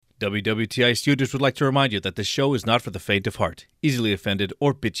WWTI Studios would like to remind you that this show is not for the faint of heart, easily offended,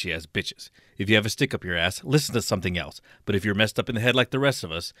 or bitchy as bitches. If you have a stick up your ass, listen to something else. But if you're messed up in the head like the rest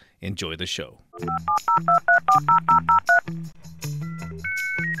of us, enjoy the show.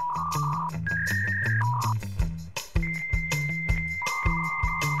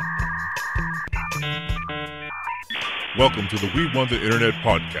 Welcome to the We Want the Internet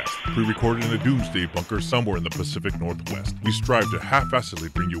podcast, pre-recorded in a doomsday bunker somewhere in the Pacific Northwest. We strive to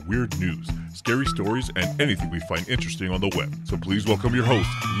half-assedly bring you weird news, scary stories, and anything we find interesting on the web. So please welcome your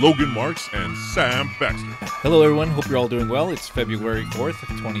hosts, Logan Marks and Sam Baxter. Hello, everyone. Hope you're all doing well. It's February 4th,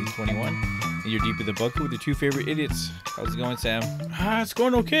 2021, and you're deep in the bunker with your two favorite idiots. How's it going, Sam? It's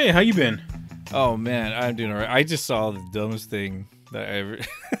going okay. How you been? Oh, man, I'm doing all right. I just saw the dumbest thing that I've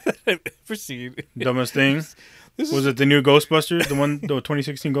ever seen. Dumbest thing? Was it the new Ghostbusters? The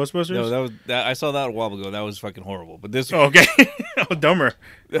 2016 Ghostbusters? No, I saw that a while ago. That was fucking horrible. But this, okay, dumber.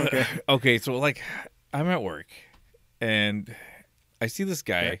 Okay. Okay, so like, I'm at work, and I see this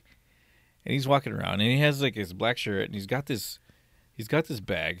guy, and he's walking around, and he has like his black shirt, and he's got this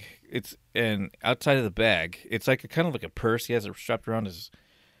bag. And outside of the bag, it's like kind of like a purse. He has it strapped around his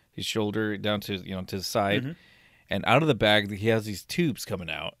shoulder down to to the side, and out of the bag he has these tubes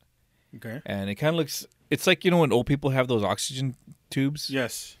coming out. Okay. And it kind of looks. It's like, when old people have those oxygen tubes.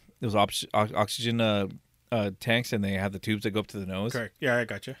 Yes. Those oxygen tanks, and they have the tubes that go up to the nose. Correct. Yeah, I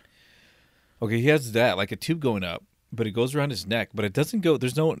gotcha. Okay, he has that, like a tube going up, but it goes around his neck, but it doesn't go.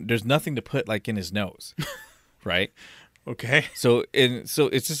 There's nothing to put like in his nose, right? Okay. So it's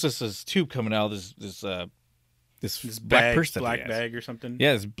just this tube coming out of this black bag, purse that black he has. bag or something.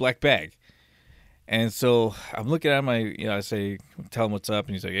 Yeah, this black bag. And so I'm looking at my, I say, tell him what's up,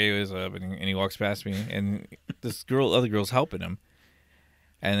 and he's like, "Hey, what's up?" And he walks past me, and other girl's helping him.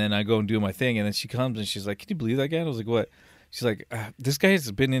 And then I go and do my thing, and then she comes and she's like, "Can you believe that guy?" And I was like, "What?" She's like, "This guy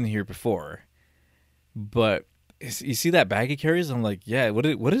has been in here before, but you see that bag he carries?" I'm like, "Yeah. What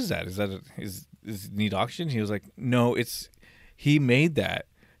is that? Is that is it need oxygen?" He was like, "No, he made that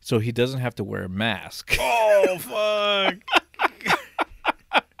so he doesn't have to wear a mask." Oh fuck.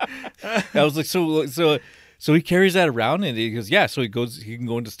 I was like, so he carries that around, and he goes, yeah. So he can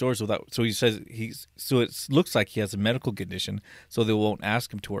go into stores without. So he says it looks like he has a medical condition, so they won't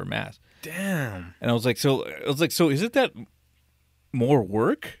ask him to wear a mask. Damn. And I was like, so isn't that more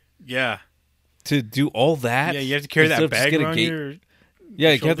work? Yeah. To do all that? Yeah, you have to carry that bag around your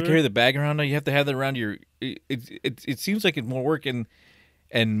Yeah, you shoulder? have to carry the bag around. You have to have that around your. It seems like it's more work and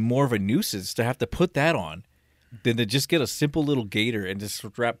more of a nuisance to have to put that on than to just get a simple little gaiter and just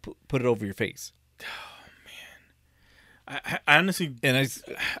put it over your face. Oh man, I honestly, and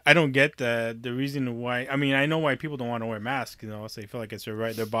I don't get the reason why. I mean, I know why people don't want to wear masks. So they feel like it's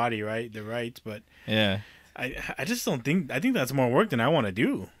their body, right, their rights. But yeah, I just don't think. I think that's more work than I want to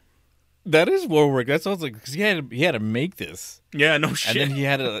do. That is more work. That sounds like, because he had to make this. Yeah, no shit. And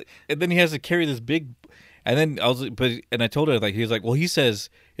then he has to carry this big. And then I told her, like, he was like, well, he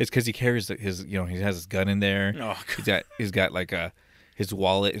says it's because he carries his, he has his gun in there. Oh, he's got like his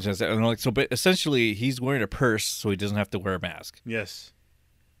wallet. And I'm like, so, but essentially he's wearing a purse so he doesn't have to wear a mask. Yes,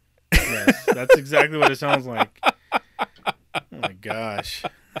 that's exactly what it sounds like. Oh my gosh.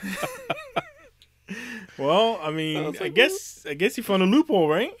 Well, I mean, I guess he found a loophole,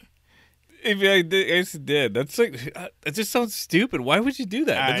 right? I guess he did. That's like, it just sounds stupid. Why would you do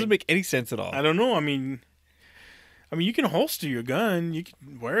that? That doesn't make any sense at all. I don't know. I mean, you can holster your gun. You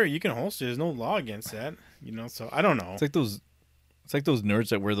can wear it. You can holster. There's no law against that. So I don't know. It's like those nerds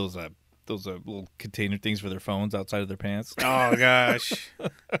that wear those little container things for their phones outside of their pants. Oh gosh,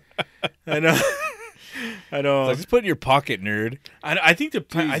 I know. I know. Like, just put it in your pocket, nerd. I think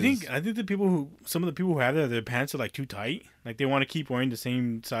some of the people who have that, their pants are like too tight. Like they want to keep wearing the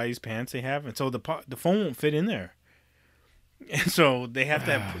same size pants they have, and so the phone won't fit in there. And so they have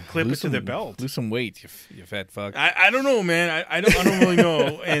to clip it to their belt. Lose some weight, you fat fuck. I don't know, man. I don't really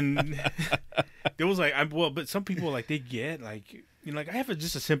know. And there was like, but some people like they get like like I have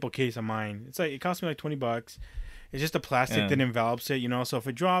just a simple case of mine. It's like it cost me like $20. It's just a plastic that envelops it, So if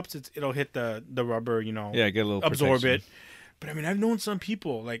it drops, it'll hit the rubber, Yeah, get a little absorb protection. it. But I mean, I've known some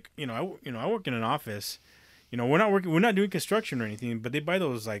people like I work in an office. We're not doing construction or anything, but they buy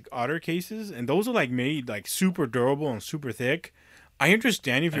those like Otter cases, and those are like made like super durable and super thick. I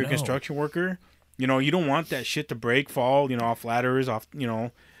understand if you're a construction worker, you don't want that shit to break, fall, off ladders,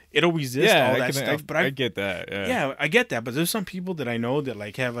 it'll resist all that stuff. But I get that. Yeah, I get that. But there's some people that I know that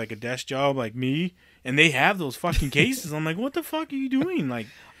like have like a desk job like me, and they have those fucking cases. I'm like, what the fuck are you doing? Like,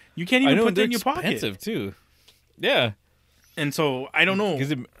 you can't even put that in your pocket. Expensive too. Yeah. And so I don't know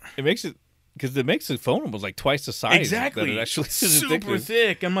because it makes it because the makes the phone was like twice the size. Exactly. That it actually is super ridiculous.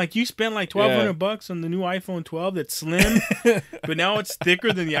 thick. I'm like, you spent like $1,200 on the new iPhone 12 that's slim, but now it's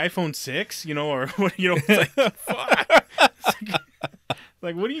thicker than the iPhone 6. Or what? It's like, fuck.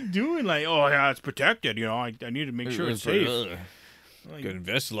 Like, what are you doing? Like, oh yeah, it's protected. I need to make sure it's safe. Like, gotta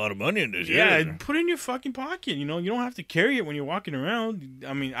invest a lot of money in this. Yeah, put it in your fucking pocket. You don't have to carry it when you're walking around.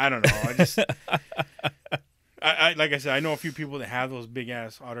 I mean, I don't know. I just, I like I said, I know a few people that have those big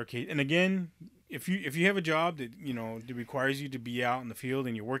ass otter case. And again, if you have a job that that requires you to be out in the field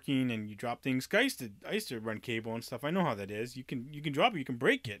and you're working and you drop things, I used to run cable and stuff. I know how that is. You can drop it, you can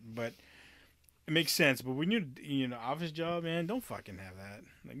break it, but it makes sense. But when you're in an office job, man, don't fucking have that.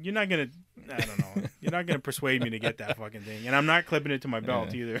 Like, you're not gonna. I don't know. You're not gonna persuade me to get that fucking thing, and I'm not clipping it to my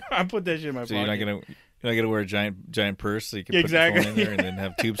belt either. I put that shit in my pocket. You're not gonna wear a giant purse so you can Exactly. put your phone in there and then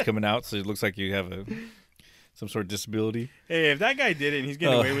have tubes coming out so it looks like you have some sort of disability. Hey, if that guy did it and he's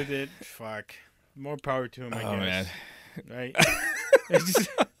getting away with it, fuck. More power to him, I guess. Man. Right? It's just,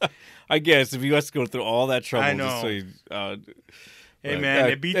 I guess if you have to go through all that trouble, I know. just so you, hey man,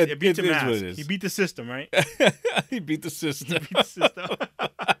 it beats a is mask. what it is. He beat the system, right? he beat the system. Beat the system.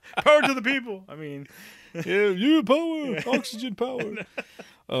 Power to the people. I mean, Yeah, you power, oxygen power.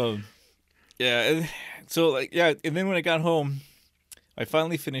 Yeah, and so and then when I got home, I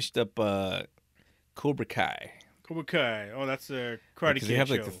finally finished up Cobra Kai. Cobra Kai. Oh, that's a Karate Kid They have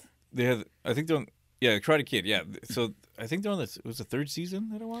show. they have, I think they're on, Karate Kid. Yeah, so I think they're on it was the third season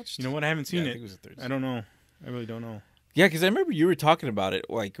that I watched. You know what? I haven't seen I it. think it was the third. I don't know. I really don't know. Yeah, because I remember you were talking about it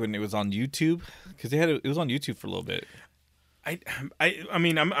like when it was on YouTube, because it was on YouTube for a little bit. I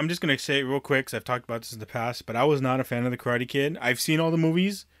mean, I'm just gonna say it real quick because I've talked about this in the past, but I was not a fan of the Karate Kid. I've seen all the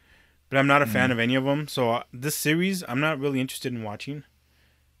movies, but I'm not a fan of any of them. So this series, I'm not really interested in watching.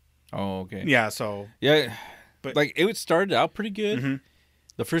 Oh, okay. Yeah. So Yeah, But- like it started out pretty good. Mhm.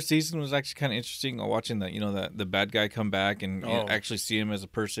 The first season was actually kind of interesting. Watching the bad guy come back and actually see him as a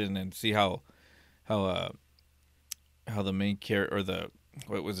person and see how the main character or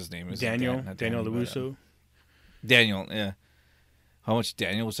what was his name? Is it Daniel not Daniel but, LaRusso. Daniel, yeah. How much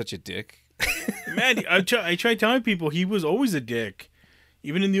Daniel was such a dick. Man, I try telling people he was always a dick.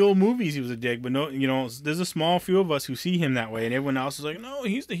 Even in the old movies, he was a dick. But no, there's a small few of us who see him that way, and everyone else is like, no,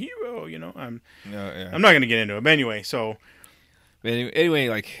 he's the hero. I'm not gonna get into it. But anyway, so But anyway,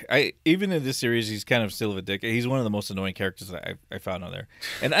 like even in this series, he's kind of still a dick. He's one of the most annoying characters that I found on there,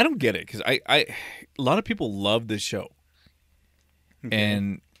 and I don't get it because a lot of people love this show,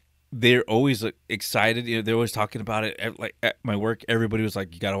 and they're always excited. They're always talking about it. Like at my work, everybody was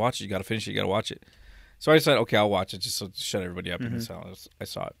like, "You gotta watch it. You gotta finish it. You gotta watch it." So I decided, okay, I'll watch it just to shut everybody up, and so I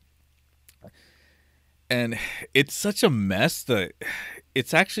saw it. And it's such a mess that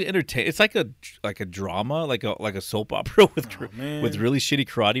it's actually entertaining. It's like a drama, like a soap opera with really shitty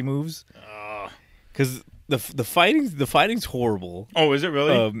karate moves. Because the fighting's horrible. Oh, is it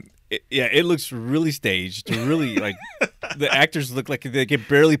really? It looks really staged. Really, like the actors look like they can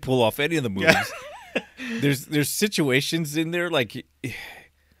barely pull off any of the moves. There's situations in there like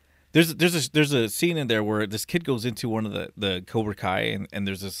there's a scene in there where this kid goes into one of the Cobra Kai and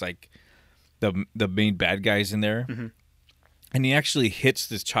there's this like the main bad guys in there, and he actually hits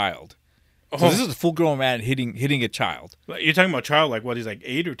this child. So this is a full grown man hitting a child. You're talking about child, like what? He's like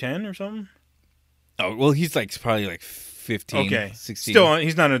 8 or 10 or something. Oh well, he's like probably like 15, Okay, 16. Still,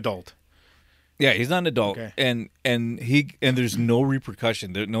 he's not an adult. Yeah, he's not an adult, Okay. and there's no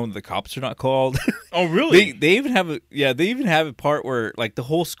repercussion. The cops are not called. Oh, really? They even have a part where like the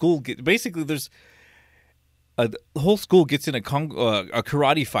whole school basically there's the whole school gets in a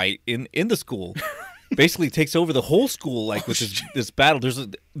karate fight in the school. Basically takes over the whole school like with this battle. There's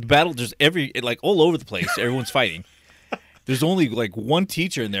all over the place. Everyone's fighting. There's only like one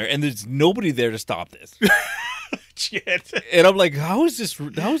teacher in there, and there's nobody there to stop this. Shit. And I'm like, how is this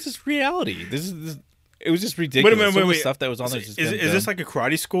reality? It was just ridiculous. Wait. Some of the stuff that was on there. Is this like a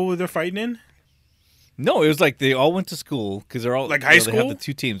karate school where they're fighting in? No, it was like they all went to school because they're all Like high They school? have the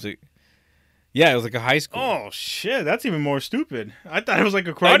two teams. Yeah, it was like a high school. Oh shit, that's even more stupid. I thought it was like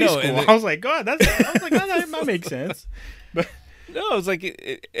a karate know, school. and I was like, God, that makes sense. But No, it was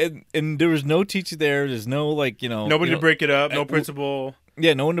like, and there was no teacher there. There's no like nobody to break it up. No principal.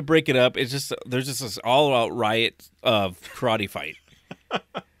 Yeah, no one to break it up. It's just there's just this all out riot of karate fight.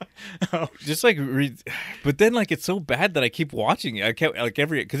 Just like, but then like it's so bad that I keep watching it. I kept like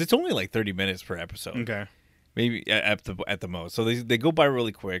because it's only like 30 minutes per episode. Okay. Maybe at the most. So they go by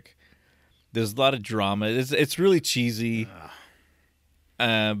really quick. There's a lot of drama. It's really cheesy.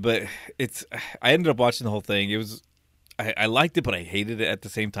 But I ended up watching the whole thing. It was I liked it, but I hated it at the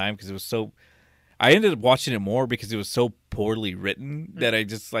same time because it was so. I ended up watching it more because it was so poorly written that I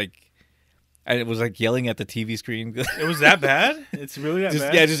just like. And it was like yelling at the TV screen. It was that bad? It's really that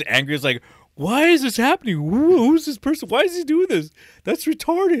bad? Yeah, just angry. It's like, why is this happening? Who's this person? Why is he doing this? That's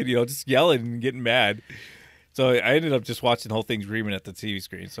retarded. You know, just yelling and getting mad. So I ended up just watching the whole thing screaming at the TV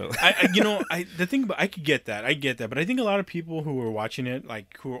screen. So the thing about, I could get that. I get that. But I think a lot of people who were watching it,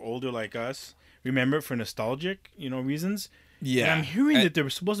 like who are older like us, remember it for nostalgic, reasons. Yeah. And I'm hearing that they were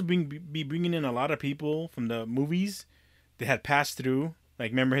supposed to be bringing in a lot of people from the movies that had passed through.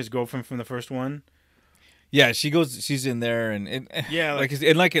 Like, remember his girlfriend from the first one? Yeah, she's in there, and yeah, like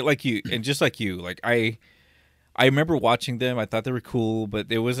you, and just like you, like I remember watching them. I thought they were cool, but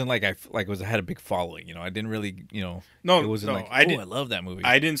it wasn't like I had a big following. I didn't really, No, it wasn't like, I love that movie.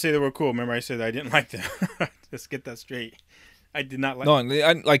 I didn't say they were cool. Remember, I said I didn't like them. Let's get that straight. I did not like.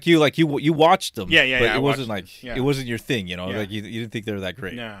 No, like you watched them. Yeah, but it wasn't like it wasn't your thing. Yeah. Like you didn't think they were that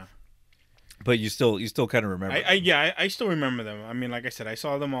great. Yeah. But you still kind of remember. I still remember them. I mean, like I said, I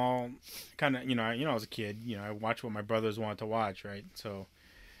saw them all. Kind of, I was a kid. I watched what my brothers wanted to watch, right? So,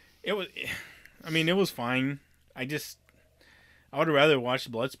 it was. I mean, it was fine. I would rather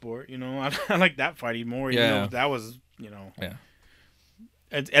watch Bloodsport. I like that fighting more. Yeah. That was. Yeah.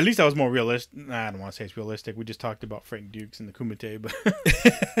 At least that was more realistic. Nah, I don't want to say it's realistic. We just talked about Frank Dukes and the Kumite, but.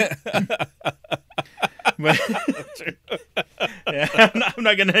 But yeah, I'm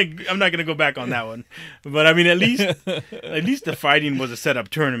not gonna go back on that one. But I mean, at least the fighting was a set up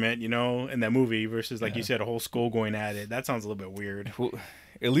tournament, in that movie versus like you said, a whole school going at it. That sounds a little bit weird. Well,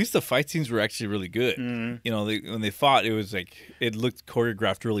 at least the fight scenes were actually really good. Mm-hmm. When they fought, it was like it looked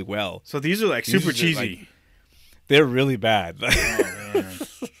choreographed really well. So these are like super cheesy. They're really bad. Oh, man.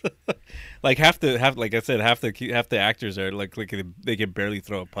 Like half the actors are like they can barely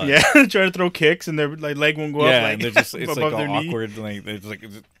throw a punch. Yeah, try to throw kicks and their leg won't go up. Yeah, and they're just it's like all knee. awkward. Like it's like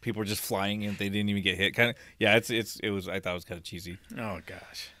people are just flying and they didn't even get hit. Kind of. Yeah, it was. I thought it was kind of cheesy. Oh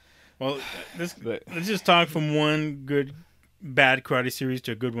gosh. Well, let's just talk from one bad karate series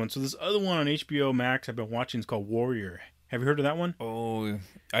to a good one. So this other one on HBO Max I've been watching is called Warrior. Have you heard of that one? Oh,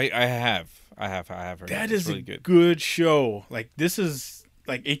 I have heard. That it's is really a good show. Like this is.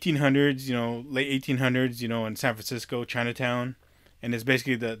 Like 1800s, late 1800s, in San Francisco, Chinatown, and it's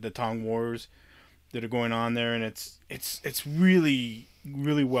basically the Tong Wars that are going on there, and it's really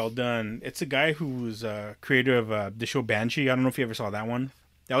really well done. It's a guy who was creator of the show Banshee. I don't know if you ever saw that one.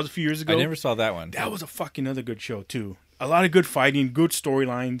 That was a few years ago. I never saw that one. That was a fucking other good show too. A lot of good fighting, good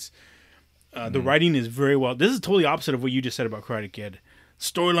storylines. The writing is very well. This is totally opposite of what you just said about Karate Kid.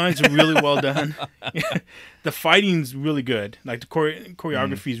 Storylines are really well done. The fighting's really good. Like the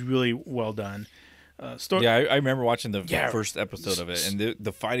choreography is really well done. I remember watching the first episode of it, and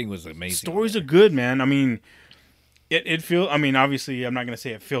the fighting was amazing. Stories are good, man. I mean, it feels. I mean, obviously, I'm not gonna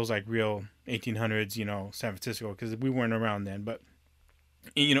say it feels like real 1800s, San Francisco, because we weren't around then. But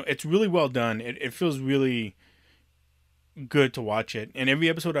it's really well done. It feels really good to watch it. And every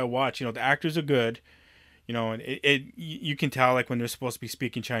episode I watch, the actors are good. And you can tell like when they're supposed to be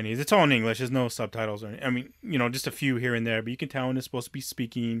speaking Chinese. It's all in English. There's no subtitles. Just a few here and there. But you can tell when they're supposed to be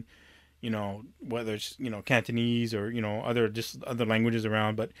speaking, whether it's Cantonese or other languages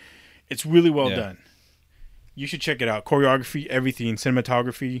around. But it's really well done. You should check it out. Choreography, everything,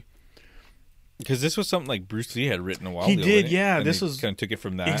 cinematography. Because this was something like Bruce Lee had written a while ago. He did, yeah. And this was kind of took it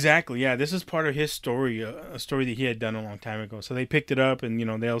from that. Exactly, yeah. This is part of his story, a story that he had done a long time ago. So they picked it up, and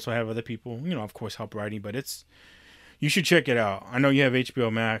they also have other people, of course, help writing. But you should check it out. I know you have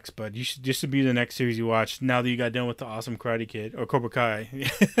HBO Max, but you should just be the next series you watch. Now that you got done with the awesome Karate Kid or Cobra Kai.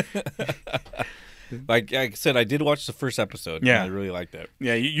 Like I said, I did watch the first episode. Yeah, and I really liked it.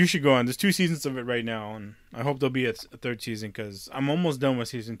 Yeah, you should go on. There's 2 seasons of it right now, and I hope there'll be a third season because I'm almost done with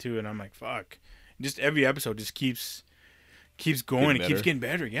season 2, and I'm like, fuck. Just every episode just keeps going. It keeps getting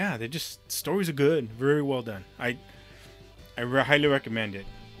better. Yeah, stories are good. Very well done. I highly recommend it.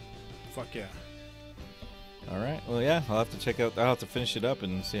 Fuck yeah. All right. Well, yeah, I'll have to finish it up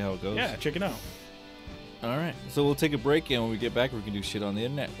and see how it goes. Yeah, check it out. All right. So we'll take a break, and when we get back, we can do shit on the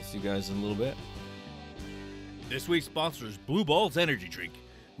internet. We'll see you guys in a little bit. This week's sponsor is Blue Balls Energy Drink.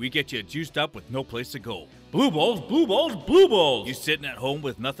 We get you juiced up with no place to go. Blue Balls, Blue Balls, Blue Balls! You sitting at home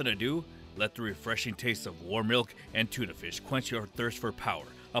with nothing to do? Let the refreshing taste of warm milk and tuna fish quench your thirst for power.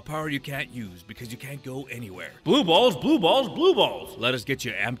 A power you can't use because you can't go anywhere. Blue Balls, Blue Balls, Blue Balls! Let us get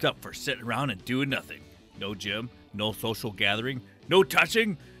you amped up for sitting around and doing nothing. No gym, no social gathering, no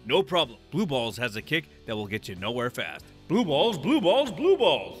touching, no problem. Blue Balls has a kick that will get you nowhere fast. Blue Balls, Blue Balls, Blue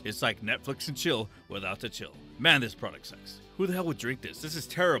Balls! It's like Netflix and chill without the chill. Man, this product sucks. Who the hell would drink this? This is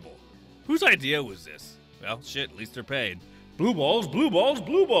terrible. Whose idea was this? Well, shit, at least they're paid. Blue Balls, Blue Balls,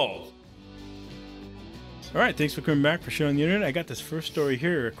 Blue Balls! All right, thanks for coming back for sharing the internet. I got this first story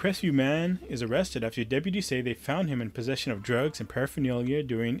here. A Crestview man is arrested after deputies say they found him in possession of drugs and paraphernalia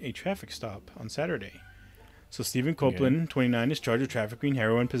during a traffic stop on Saturday. So Stephen Copeland, 29, is charged with trafficking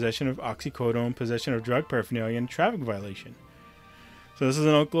heroin, possession of oxycodone, possession of drug paraphernalia, and traffic violation. So this is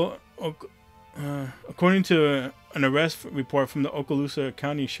according to an arrest report from the Okaloosa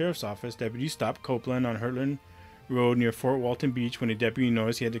County Sheriff's Office. Deputies stopped Copeland on Heartland Road near Fort Walton Beach when a deputy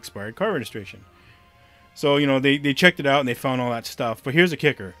noticed he had expired car registration. So, they checked it out and they found all that stuff. But here's the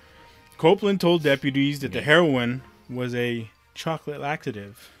kicker. Copeland told deputies that the heroin was a chocolate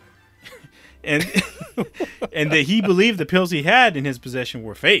laxative. and that he believed the pills he had in his possession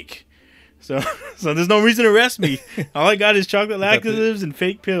were fake. So there's no reason to arrest me. All I got is chocolate laxatives and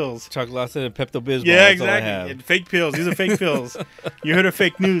fake pills. Chocolate laxative and Pepto-Bismol. Yeah, that's exactly. all I have. And fake pills. These are fake pills. You heard of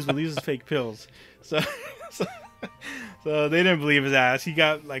fake news, but these are fake pills. So they didn't believe his ass. He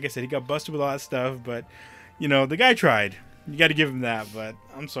got, like I said, he got busted with all that stuff. But, the guy tried. You got to give him that. But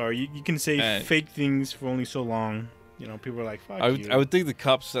I'm sorry. You can say fake things for only so long. People are like, fuck you. I would think the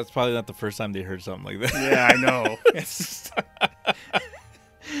cops, that's probably not the first time they heard something like that. Yeah, I know.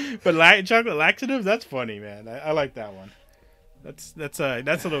 But chocolate laxative, that's funny, man. I like that one. That's a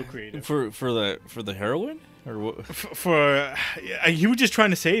little creative. For the heroin? Or what? He was just trying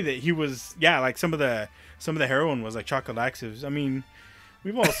to say that he was, like some of the heroin was like chocolate laxatives. I mean,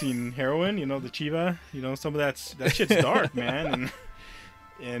 we've all seen heroin, the Chiva, some of that shit's dark, man.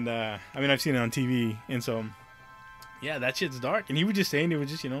 And I mean, I've seen it on TV, and so yeah, that shit's dark. And he was just saying it was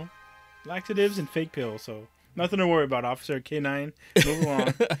just, laxatives and fake pills. So nothing to worry about, Officer K9. Move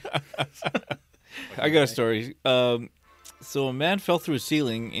along. I got a story. So a man fell through a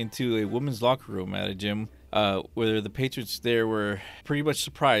ceiling into a women's locker room at a gym, where the patrons there were pretty much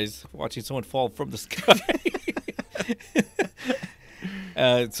surprised watching someone fall from the sky.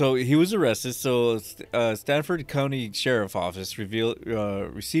 So he was arrested. So Stanford County Sheriff Office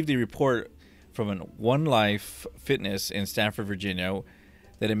received a report from One Life Fitness in Stanford, Virginia,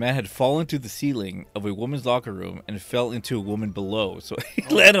 that a man had fallen to the ceiling of a woman's locker room and fell into a woman below. So he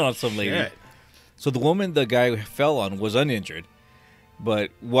landed on some lady. Shit. So the woman the guy fell on was uninjured.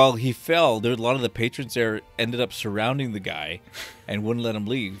 But while he fell, there a lot of the patrons there ended up surrounding the guy and wouldn't let him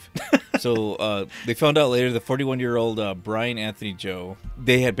leave. So they found out later the 41-year-old Brian Anthony Joe,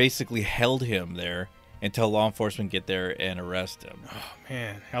 they had basically held him there until law enforcement get there and arrest him. Oh,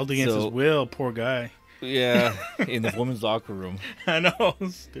 man. Held against his will. Poor guy. Yeah, in the women's locker room. I know.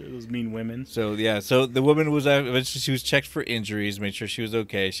 Those mean women. So, yeah. So the woman was eventually, she was checked for injuries, made sure she was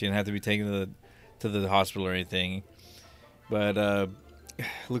okay. She didn't have to be taken to the hospital or anything. But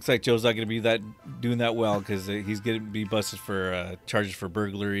looks like Joe's not going to be doing that well, because he's going to be busted for charges for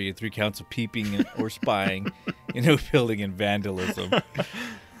burglary, 3 counts of peeping or spying in a building, and vandalism.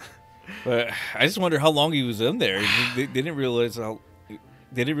 But I just wonder how long he was in there. They didn't realize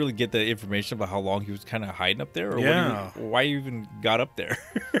they didn't really get the information about how long he was kind of hiding up there, or why he even got up there.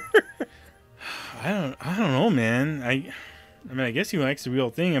 I don't know, man. I mean, I guess he likes the real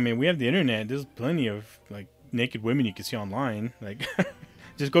thing. I mean, we have the internet. There's plenty of like naked women you can see online. Like,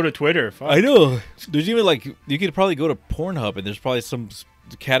 just go to Twitter. Fuck. I know. There's even you could probably go to Pornhub and there's probably some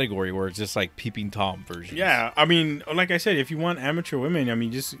category where it's just like peeping Tom versions. Yeah, I mean, like I said, if you want amateur women, I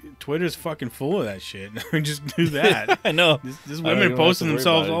mean, just Twitter's fucking full of that shit. Just do that. I know. There's women posting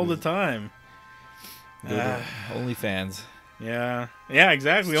themselves all the time. OnlyFans. Yeah,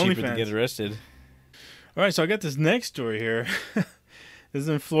 exactly. It's cheaper OnlyFans. to get arrested. All right, so I got this next story here. This is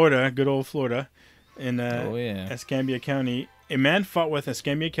in Florida, good old Florida, in Escambia County. A man fought with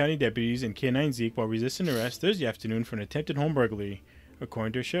Escambia County deputies and K9 Zeke while resisting arrest Thursday afternoon for an attempted home burglary,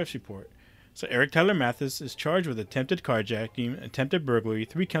 according to a sheriff's report. So Eric Tyler Mathis is charged with attempted carjacking, attempted burglary,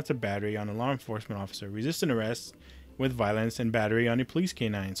 3 counts of battery on a law enforcement officer, resisting arrest with violence, and battery on a police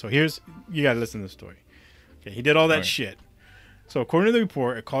K9. So you got to listen to the story. Okay, he did all that shit. So according to the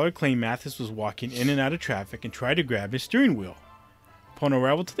report, a caller claimed Mathis was walking in and out of traffic and tried to grab his steering wheel. Upon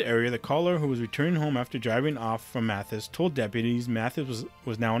arrival to the area, the caller, who was returning home after driving off from Mathis, told deputies Mathis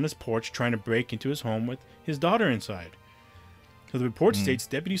was now on his porch trying to break into his home with his daughter inside. So the report states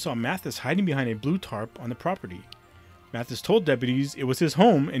deputies saw Mathis hiding behind a blue tarp on the property. Mathis told deputies it was his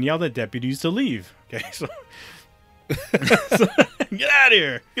home and yelled at deputies to leave. Okay, so get out of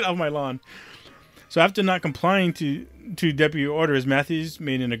here! Get off my lawn! So after not complying to deputy orders, Mathis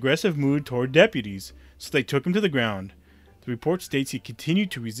made an aggressive move toward deputies, so they took him to the ground. The report states he continued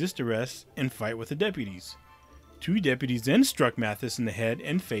to resist arrest and fight with the deputies. 2 deputies then struck Mathis in the head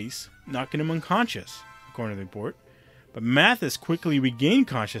and face, knocking him unconscious, according to the report. But Mathis quickly regained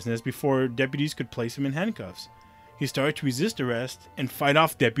consciousness before deputies could place him in handcuffs. He started to resist arrest and fight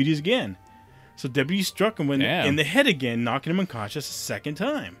off deputies again. So deputies struck him Damn. in the head again, knocking him unconscious a second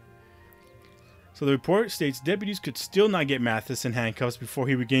time. So the report states deputies could still not get Mathis in handcuffs before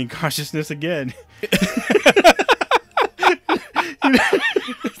he regained consciousness again.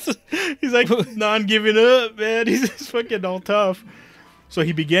 He's like not giving up, man. He's just fucking all tough. So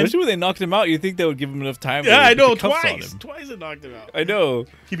he began. Especially when they knocked him out, you think that would give him enough time? Yeah, to I put know. the cuffs on Twice. him. Twice it knocked him out. I know.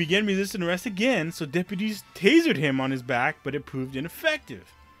 He began resisting arrest again, so deputies tasered him on his back, but it proved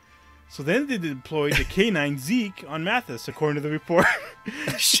ineffective. So then they deployed the K9 Zeke on Mathis, according to the report.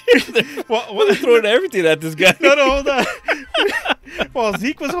 Shit, they're throwing everything at this guy. No, hold on. While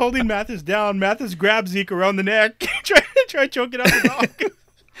Zeke was holding Mathis down, Mathis grabbed Zeke around the neck, tried choking out the dog.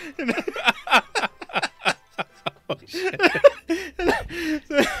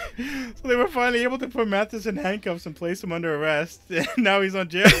 So they were finally able to put Mathis in handcuffs and place him under arrest. And now he's on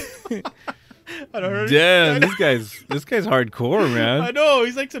jail. I don't know. Damn, this guy's hardcore, man. I know,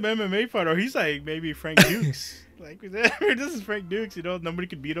 he's like some MMA fighter. He's like maybe Frank Dukes. Like this is Frank Dukes, you know, nobody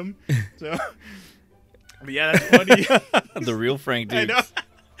could beat him. So, but yeah, that's funny. The real Frank Dukes.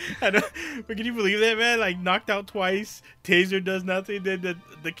 I know. But can you believe that, man? Like knocked out twice. Taser does nothing. Then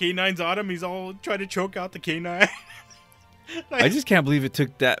the K9's on him. He's all trying to choke out the K9. I just can't believe it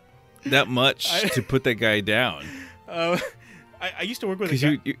took that much to put that guy down. I used to work with a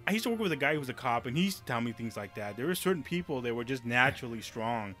guy. You, I used to work with a guy who was a cop, and he used to tell me things like that. There were certain people that were just naturally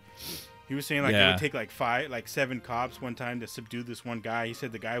strong. He was saying like it would take 7 cops one time to subdue this one guy. He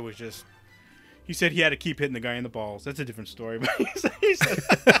said the guy was just. He said he had to keep hitting the guy in the balls. That's a different story, but he said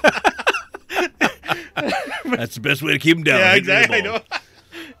that's the best way to keep him down. Yeah, exactly. I know.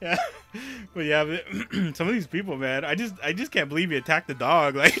 Yeah, but yeah, some of these people, man, I just can't believe he attacked the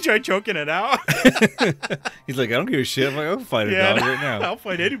dog. Like, he tried choking it out. He's like, I don't give a shit. I'm like, I'll fight a dog right now. I'll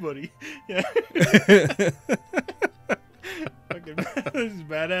fight anybody. Yeah. Fucking, this is a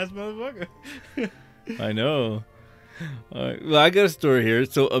badass motherfucker. I know. Well, I got a story here.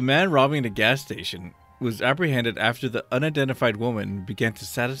 So, a man robbing a gas station was apprehended after the unidentified woman began to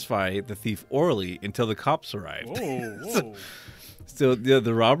satisfy the thief orally until the cops arrived. Whoa. So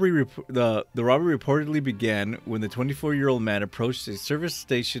the robbery reportedly began when the 24-year-old man approached a service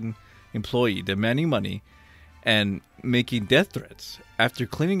station employee demanding money and making death threats. After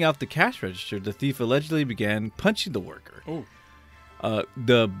cleaning out the cash register, the thief allegedly began punching the worker. Oh.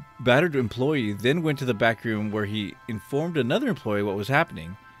 The battered employee then went to the back room where he informed another employee what was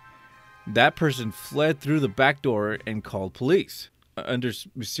happening. That person fled through the back door and called police. Under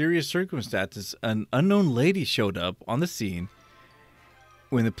mysterious circumstances, an unknown lady showed up on the scene.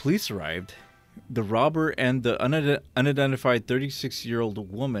 When the police arrived, the robber and the unidentified 36-year-old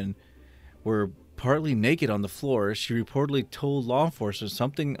woman were partly naked on the floor. She reportedly told law enforcement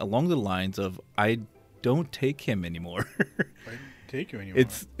something along the lines of, "I don't take him anymore." I take you anymore.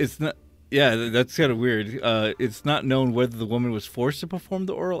 It's not. Yeah, that's kind of weird. It's not known whether the woman was forced to perform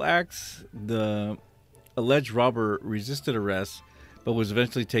the oral acts. The alleged robber resisted arrest, but was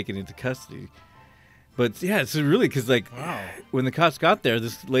eventually taken into custody. But yeah, it's really because wow. When the cops got there,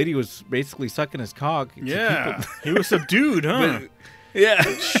 this lady was basically sucking his cock. Yeah, he was subdued, huh? But, yeah,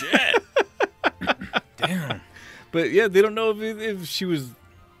 Shit. Damn. But yeah, they don't know if she was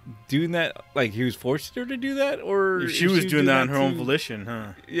doing that, like he was forcing her to do that, or If she was doing that on her own volition,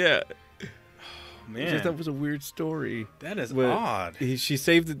 huh? Yeah. Man, That was a weird story. that is But odd. She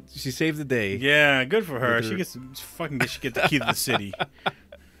saved the day. Yeah, good for her. With She her- gets the key to the city.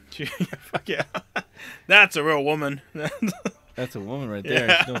 Fuck yeah, that's a real woman. That's a woman right there.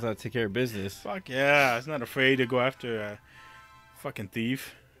 Yeah. She knows how to take care of business. Fuck yeah, it's not afraid to go after a fucking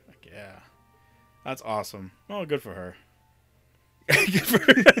thief. Fuck yeah, that's awesome. Oh, good for her.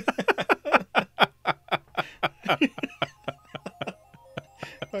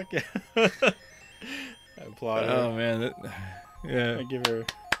 Fuck yeah. I applaud her. Oh man, yeah. I give her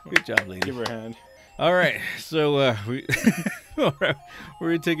Good job, lady. a hand. All right, so all right, we're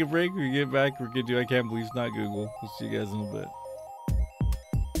gonna take a break. We get back. We're gonna do I Can't Believe It's Not Google. We'll see you guys in a little bit.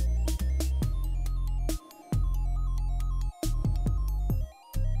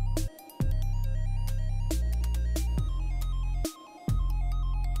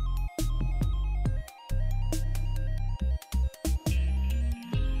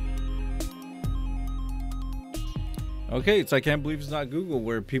 Okay, it's I Can't Believe It's Not Google,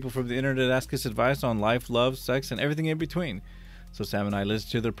 where people from the internet ask us advice on life, love, sex, and everything in between. So Sam and I listen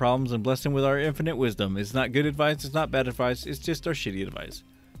to their problems and bless them with our infinite wisdom. It's not good advice, it's not bad advice, it's just our shitty advice.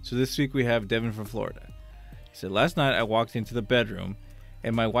 So this week we have Devin from Florida. He said, last night I walked into the bedroom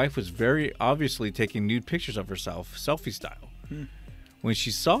and my wife was very obviously taking nude pictures of herself, selfie style. When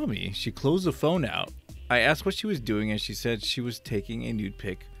she saw me, she closed the phone out. I asked what she was doing and she said she was taking a nude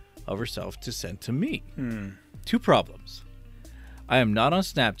pic of herself to send to me. 2 problems. I am not on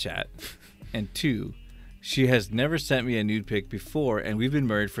Snapchat. And 2, she has never sent me a nude pic before, and we've been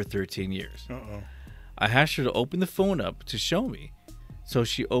married for 13 years. Uh-oh. I asked her to open the phone up to show me. So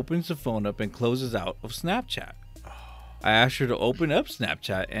she opens the phone up and closes out of Snapchat. I asked her to open up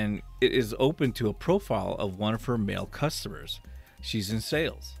Snapchat, and it is open to a profile of one of her male customers. She's in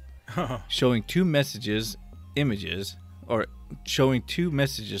sales. Showing 2 messages, images, or showing 2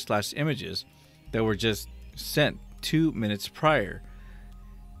 messages/images that were just sent 2 minutes prior.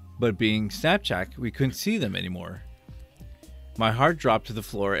 But being Snapchat, we couldn't see them anymore. My heart dropped to the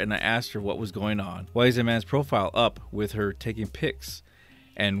floor, and I asked her what was going on. Why is a man's profile up with her taking pics?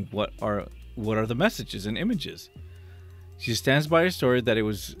 And what are the messages and images? She stands by her story that it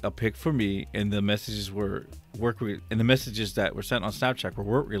was a pic for me, and the messages that were sent on Snapchat were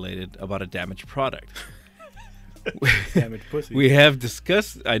work related about a damaged product. Damaged pussy. We have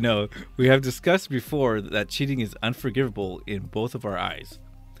discussed before that cheating is unforgivable in both of our eyes.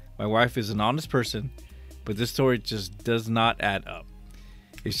 My wife is an honest person, but this story just does not add up.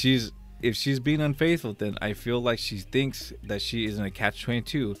 If she's being unfaithful, then I feel like she thinks that she is in a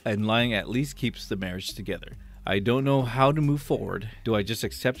catch-22, and lying at least keeps the marriage together. I don't know how to move forward. Do I just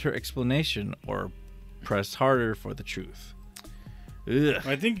accept her explanation or press harder for the truth? Ugh.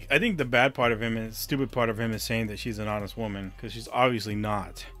 I think the bad part of him and stupid part of him is saying that she's an honest woman, because she's obviously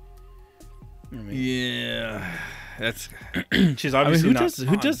not. I mean, Yeah, that's. she's obviously not.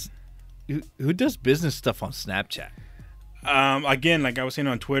 Who does business stuff on Snapchat? Again, like I was saying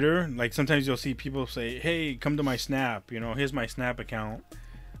on Twitter, like sometimes you'll see people say, "Hey, come to my Snap. Here's my Snap account."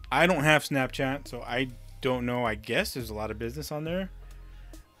 I don't have Snapchat, so I don't know. I guess there's a lot of business on there,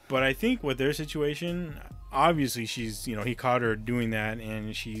 but I think with their situation, obviously she's, he caught her doing that,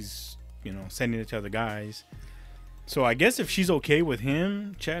 and she's, sending it to other guys. So I guess if she's okay with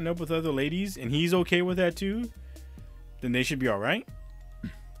him chatting up with other ladies, and he's okay with that too, then they should be all right.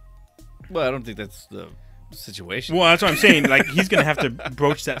 Well, I don't think that's the situation. Well, that's what I'm saying. Like, he's gonna have to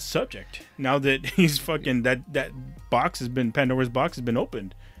broach that subject now that he's fucking that Pandora's box has been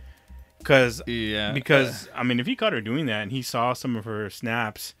opened. Because I mean, if he caught her doing that and he saw some of her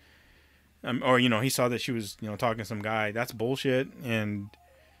snaps, or he saw that she was talking to some guy, that's bullshit. And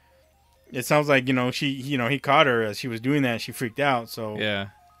it sounds like he caught her as she was doing that. And she freaked out. So yeah,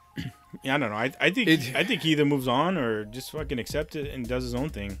 I don't know. I think he either moves on or just fucking accepts it and does his own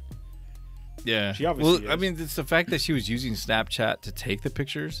thing. Yeah. She obviously is. I mean, it's the fact that she was using Snapchat to take the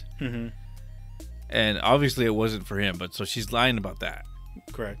pictures, mm-hmm. and obviously it wasn't for him. But so she's lying about that.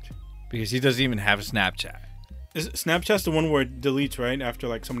 Correct. Because he doesn't even have a Snapchat. Snapchat's the one where it deletes, right? After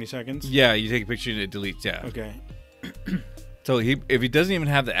like so many seconds? Yeah, you take a picture and it deletes, yeah. Okay. So if he doesn't even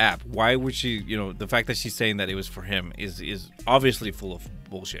have the app, why would she, the fact that she's saying that it was for him is obviously full of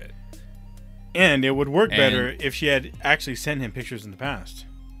bullshit. And it would work better if she had actually sent him pictures in the past.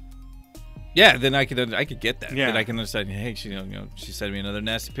 Yeah, then I could get that. Yeah. Then I can understand, hey, she sent me another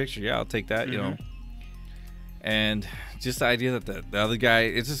nasty picture. Yeah, I'll take that, Mm-hmm. And just the idea that the other guy,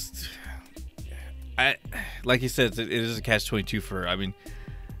 it's just, like he said, it is a catch-22 for her. I mean,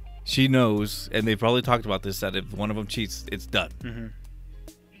 she knows, and they probably talked about this, that if one of them cheats, it's done. Mm-hmm.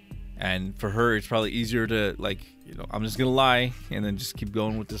 And for her, it's probably easier to, I'm just gonna lie and then just keep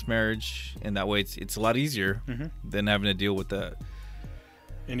going with this marriage, and that way it's a lot easier than having to deal with the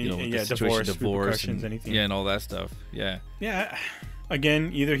divorce, repercussions, anything. Yeah, and all that stuff. Yeah. Yeah. Again,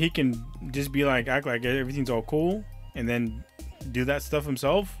 either he can just be like, act like everything's all cool, and then do that stuff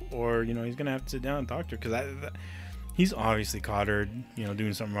himself, or he's gonna have to sit down and talk to her, because he's obviously caught her,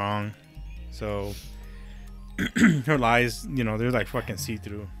 doing something wrong. So her lies, they're like fucking see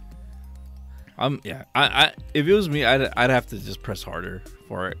through. Yeah. I if it was me, I'd have to just press harder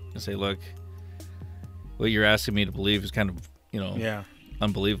for it and say, look, what you're asking me to believe is kind of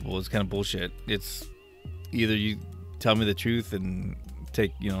unbelievable. It's kind of bullshit. It's either you tell me the truth and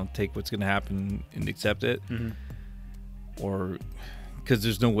take what's gonna happen and accept it, or because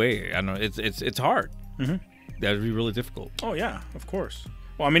there's no way. I don't know. It's hard. That'd be really difficult. Oh yeah, of course.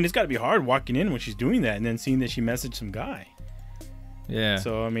 Well, I mean, it's got to be hard walking in when she's doing that and then seeing that she messaged some guy. Yeah.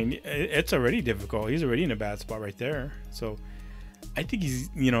 So I mean, it's already difficult. He's already in a bad spot right there. So I think he's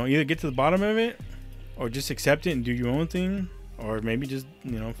either get to the bottom of it, or just accept it and do your own thing, or maybe just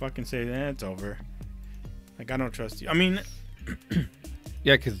fucking say it's over. Like, I don't trust you. I mean,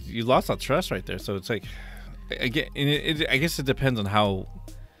 yeah, because you lost that trust right there. So it's like, again, I guess it depends on how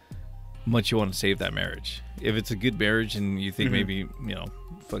much you want to save that marriage. If it's a good marriage and you think maybe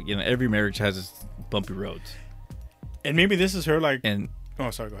every marriage has its bumpy roads. And maybe this is her like. And oh,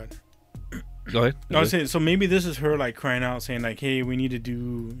 sorry. Go ahead. Go ahead. I was saying, so maybe this is her like crying out, saying like, "Hey, we need to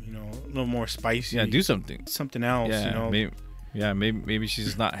do, a little more spicy. Yeah, do something. something else." Yeah, maybe she's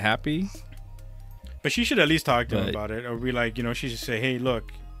just not happy. But she should at least talk to him But- about it, or be like, she should say, "Hey,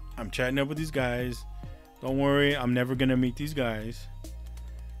 look, I'm chatting up with these guys. Don't worry, I'm never gonna meet these guys.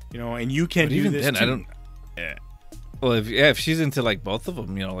 And you can But do even this then, too." I don't. Yeah. Well, if she's into like both of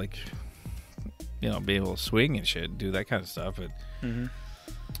them, be able to swing and shit, do that kind of stuff. But Mhm.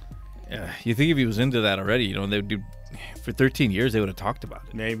 yeah, you think if he was into that already, they would do for 13 years. They would have talked about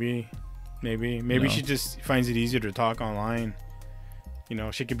it. Maybe No. she just finds it easier to talk online.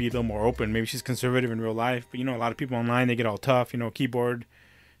 She could be a little more open. Maybe she's conservative in real life, but a lot of people online, they get all tough. Keyboard,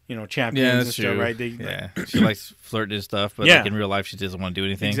 champions Yeah, and that's stuff, true. right? She likes flirting and stuff, but Yeah. like in real life, she doesn't want to do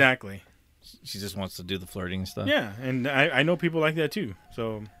anything. Exactly. She just wants to do the flirting stuff. Yeah, and I know people like that too.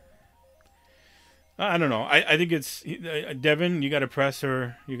 So I don't know. I think it's Devin. You got to press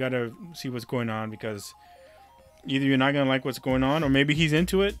her. You got to see what's going on, because either you're not gonna like what's going on, or maybe he's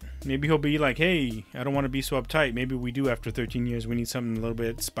into it. Maybe he'll be like, "Hey, I don't want to be so uptight. Maybe we do after 13 years. We need something a little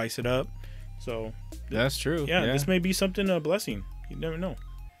bit spice it up." So That's true. yeah, this may be something a blessing. You never know.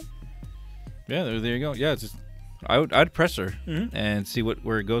 Yeah, there you go. Yeah, it's just I'd press her Mhm. and see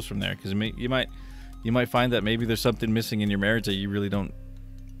where it goes from there, because you might find that maybe there's something missing in your marriage that you really don't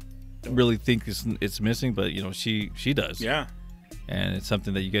really think it's missing, but she does. Yeah. And it's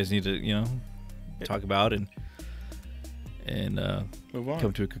something that you guys need to talk about and Move on.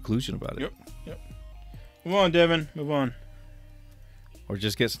 come to a conclusion about it, Yep. Move on, Devin. Move on. or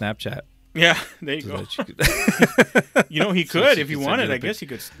just get Snapchat. Yeah, there you So go. that you could- He So could she if he could send wanted. you the I guess he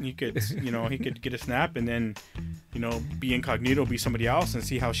could. He could get a snap and then, be incognito, be somebody else, and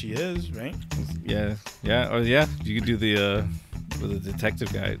see how she is, right? yeah. You could do the with the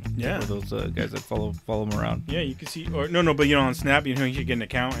detective guy. Yeah. Or those guys that follow him around. Yeah, you can see. Or no, but on Snap, you should get an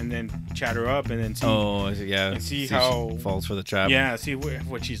account and then chat her up and then see. Oh, yeah. And see if how- she falls for the trap. Yeah, see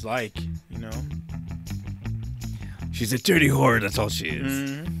what she's like. She's a dirty whore. That's all she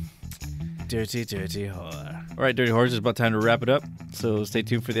is. Mhm. Dirty whore. All right, dirty whores. It's about time to wrap it up. So stay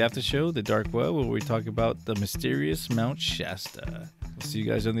tuned for the after show, The Dark Web, where we talk about the mysterious Mount Shasta. We'll see you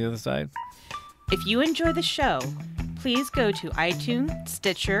guys on the other side. If you enjoy the show, please go to iTunes,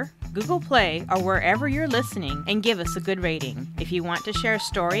 Stitcher, Google Play, or wherever you're listening and give us a good rating. If you want to share a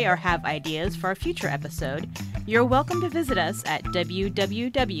story or have ideas for a future episode, you're welcome to visit us at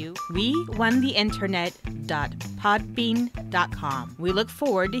www.wewontheinternet.podbean.com. We look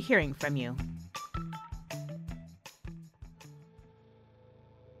forward to hearing from you.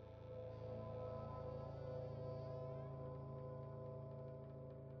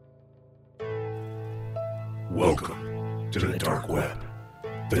 Welcome to the Dark Web,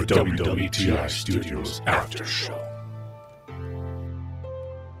 the WWTI Studios After Show.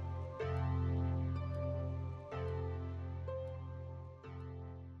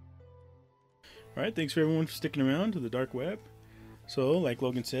 All right, thanks for everyone for sticking around to the Dark Web. So, like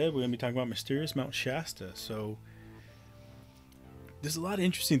Logan said, we're going to be talking about mysterious Mount Shasta. So, there's a lot of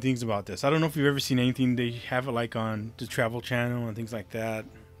interesting things about this. I don't know if you've ever seen anything. They have it like on the Travel Channel and things like that.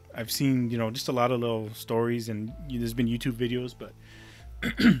 I've seen, just a lot of little stories, and there's been YouTube videos, but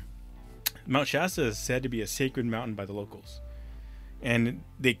Mount Shasta is said to be a sacred mountain by the locals. And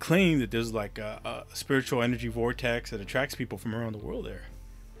they claim that there's like a spiritual energy vortex that attracts people from around the world there.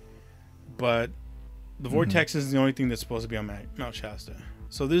 But the vortex isn't the only thing that's supposed to be on Mount Shasta.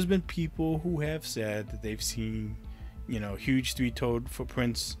 So there's been people who have said that they've seen, huge three-toed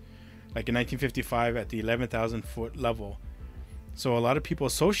footprints, like in 1955 at the 11,000 foot level. So a lot of people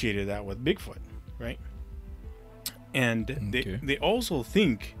associated that with Bigfoot, right? And Okay. they also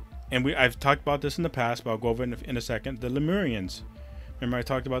think, and I've talked about this in the past, but I'll go over it in a second. The Lemurians, remember I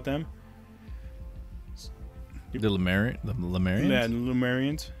talked about them? The Lemurians? Yeah, the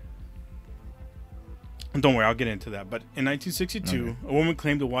Lemurians. Don't worry, I'll get into that. But in 1962, a woman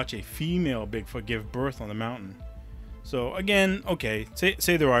claimed to watch a female Bigfoot give birth on the mountain. So again, okay,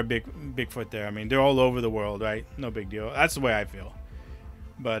 say there are Bigfoot there. I mean, they're all over the world, right? No big deal. That's the way I feel.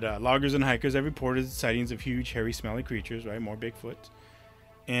 But loggers and hikers have reported sightings of huge, hairy, smelly creatures, right? More Bigfoot.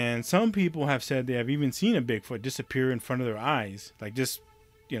 And some people have said they have even seen a Bigfoot disappear in front of their eyes, like just,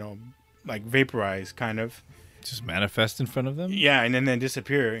 like vaporize, kind of. Just manifest in front of them? Yeah, and then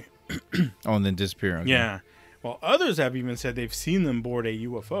disappear. Oh, and then disappear. Okay. Yeah. Well, others have even said they've seen them board a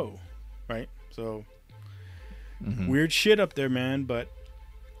UFO, right? So, weird shit up there, man. But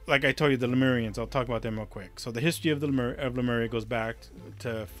like I told you, the Lemurians, I'll talk about them real quick. So the history of Lemuria goes back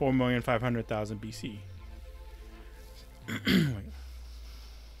to 4,500,000 BC.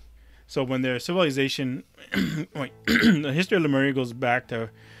 So when their civilization, the history of Lemuria goes back to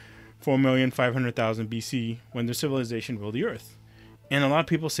 4,500,000 BC, when their civilization ruled the earth. And a lot of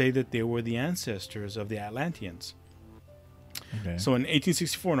people say that they were the ancestors of the Atlanteans. Okay. So in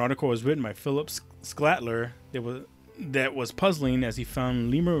 1864, an article was written by Philip Sclattler that was puzzling, as he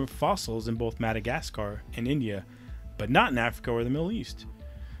found lemur fossils in both Madagascar and India, but not in Africa or the Middle East.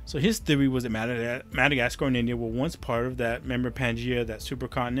 So his theory was that Madagascar and India were once part of that, remember Pangaea, that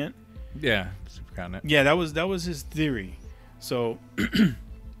supercontinent? Yeah, supercontinent. Yeah, that was his theory. So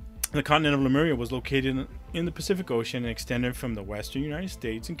the continent of Lemuria was located in the Pacific Ocean and extended from the western United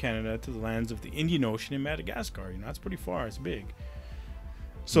States and Canada to the lands of the Indian Ocean and Madagascar. You know, that's pretty far. It's big.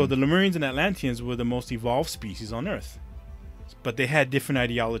 So the Lemurians and Atlanteans were the most evolved species on Earth, but they had different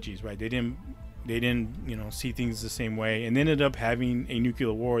ideologies, right? They didn't, see things the same way, and they ended up having a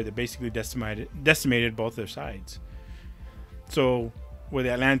nuclear war that basically decimated both their sides. So, where the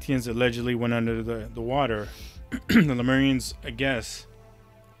Atlanteans allegedly went under the water, the Lemurians, I guess,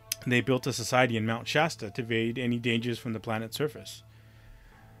 they built a society in Mount Shasta to evade any dangers from the planet's surface.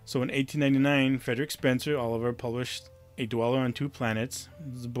 So in 1899, Frederick Spencer Oliver published A Dweller on Two Planets,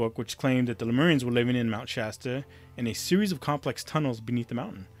 the book, which claimed that the Lemurians were living in Mount Shasta in a series of complex tunnels beneath the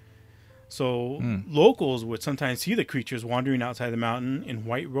mountain. So locals would sometimes see the creatures wandering outside the mountain in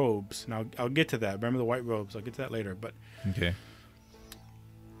white robes. Now I'll get to that. Remember the white robes? I'll get to that later. But Okay.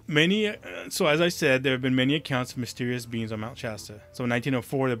 so as I said, there have been many accounts of mysterious beings on Mount Shasta. So in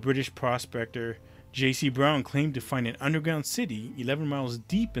 1904, the British prospector J.C. Brown claimed to find an underground city 11 miles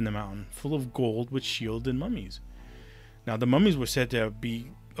deep in the mountain, full of gold with shields and mummies. Now the mummies were said to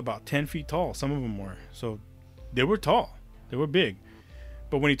be about 10 feet tall. Some of them were. So they were tall. They were big.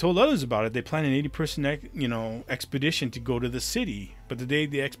 But when he told others about it, they planned an 80-person expedition to go to the city. But the day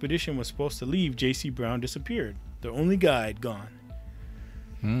the expedition was supposed to leave, J.C. Brown disappeared. Their only guide gone.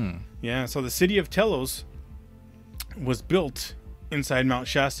 Yeah, so the city of Telos was built inside Mount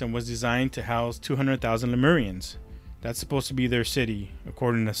Shasta and was designed to house 200,000 Lemurians. That's supposed to be their city,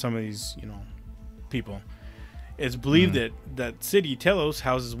 according to some of these, people. It's believed that city, Telos,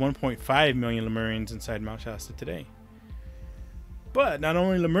 houses 1.5 million Lemurians inside Mount Shasta today. But not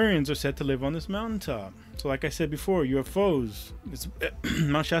only Lemurians are said to live on this mountaintop. So like I said before, UFOs.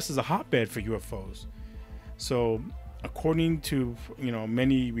 Mount Shasta is a hotbed for UFOs. So according to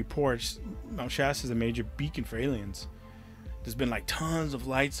many reports, Mount Shasta is a major beacon for aliens. There's been like tons of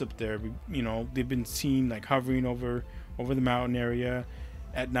lights up there. They've been seen like hovering over the mountain area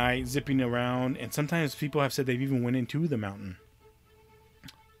at night, zipping around, and sometimes people have said they've even went into the mountain.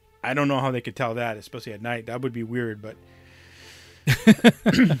 I don't know how they could tell that, especially at night. That would be weird, but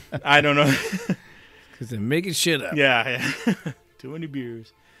I don't know. Because they're making shit up. Yeah. Too many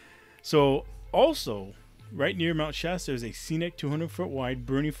beers. So also, right near Mount Shasta is a scenic 200-foot wide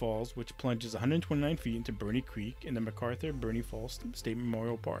Burney Falls, which plunges 129 feet into Burney Creek in the MacArthur Burney Falls State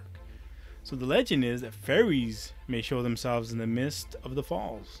Memorial Park. So the legend is that fairies may show themselves in the midst of the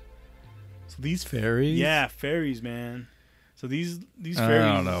falls. So these Fairies? Yeah, fairies, man. So these fairies.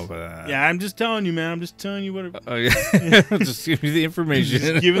 I don't know about that. Yeah, I'm just telling you, man. I'm just telling you what. Oh, yeah. Just give me the information.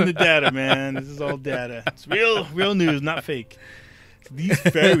 Just giving the data, man. This is all data. It's real news, not fake. So these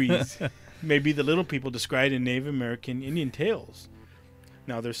fairies may be the little people described in Native American Indian tales.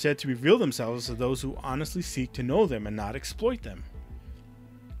 Now, they're said to reveal themselves to those who honestly seek to know them and not exploit them.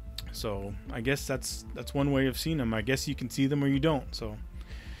 So I guess that's one way of seeing them. I guess you can see them or you don't. So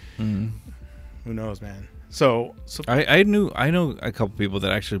who knows, man. So I know a couple people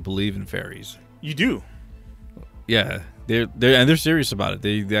that actually believe in fairies. You do? Yeah, they're serious about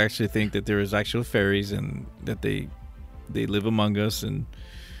it. They actually think that there is actual fairies and that they live among us and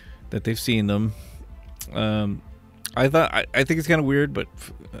that they've seen them. I think it's kind of weird, but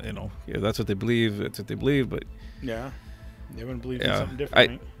if that's what they believe. That's what they believe. But yeah, everyone believes in something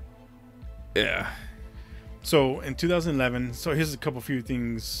different. Right? Yeah. So in 2011, here's a few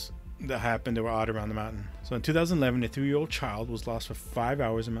things that happened that were odd around the mountain. So in 2011, a 3-year-old child was lost for 5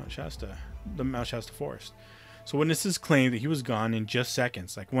 hours in Mount Shasta, the Mount Shasta forest. So witnesses claimed that he was gone in just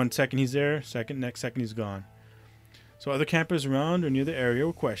seconds. Like 1 second he's there, next second he's gone. So other campers around or near the area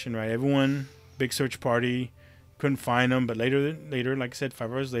were questioned, right? Everyone, big search party, couldn't find him. But later, like I said,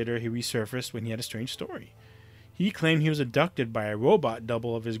 5 hours later, he resurfaced when he had a strange story. He claimed he was abducted by a robot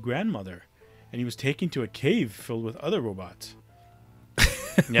double of his grandmother, and he was taken to a cave filled with other robots.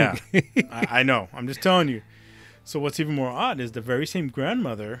 Yeah, I know. I'm just telling you. So what's even more odd is the very same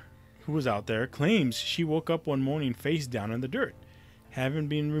grandmother who was out there claims she woke up one morning face down in the dirt, having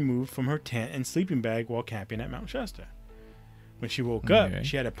been removed from her tent and sleeping bag while camping at Mount Shasta. When she woke up,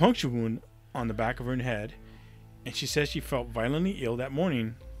 she had a puncture wound on the back of her head, and she says she felt violently ill that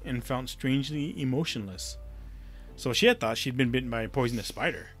morning and felt strangely emotionless. So she had thought she'd been bitten by a poisonous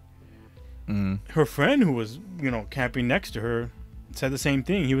spider. her friend who was, camping next to her said the same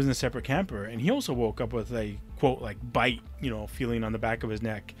thing. He was in a separate camper, and he also woke up with a, quote, like, bite, feeling on the back of his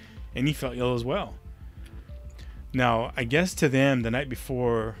neck, and he felt ill as well. Now, I guess to them, the night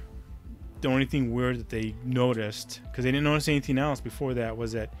before, the only thing weird that they noticed, because they didn't notice anything else before that,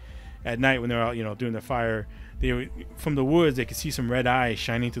 was that at night when they're out, doing their fire, from the woods, they could see some red eyes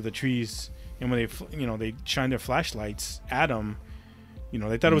shining through the trees, and when they shined their flashlights at them,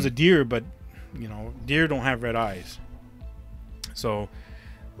 they thought it was a deer, but deer don't have red eyes. So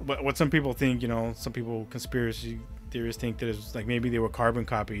what some people think, some people, conspiracy theorists, think that it's like maybe they were carbon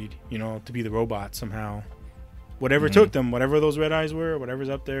copied, to be the robot somehow. Whatever took them, whatever those red eyes were, whatever's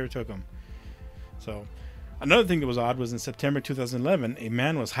up there took them. So another thing that was odd was in September 2011, a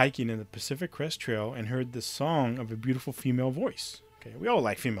man was hiking in the Pacific Crest Trail and heard the song of a beautiful female voice. Okay, we all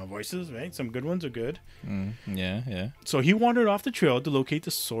like female voices, right? Some good ones are good. Yeah. So he wandered off the trail to locate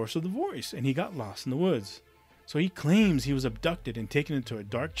the source of the voice, and he got lost in the woods. So he claims he was abducted and taken into a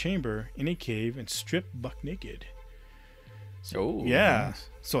dark chamber in a cave and stripped buck naked. Oh, yeah. nice.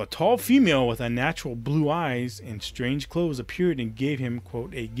 So a tall female with unnatural blue eyes and strange clothes appeared and gave him,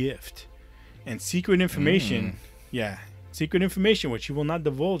 quote, a gift and secret information. Secret information which he will not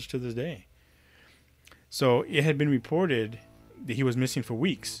divulge to this day. So it had been reported that he was missing for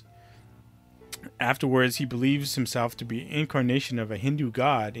weeks. Afterwards, he believes himself to be an incarnation of a Hindu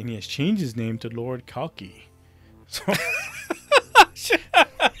god, and he has changed his name to Lord Kalki. So,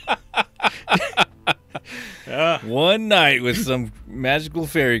 one night with some magical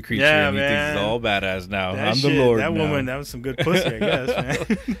fairy creature, and he thinks it's all badass now. I'm the Lord that now. woman, that was some good pussy, I guess,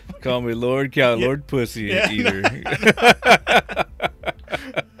 man. Call me Lord Cow, Lord Pussy Eater.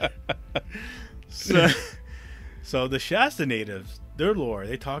 So the Shasta natives, their lore,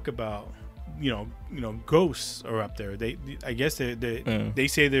 they talk about, ghosts are up there. I guess they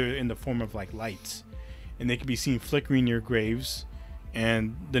say they're in the form of like lights, and they can be seen flickering near graves,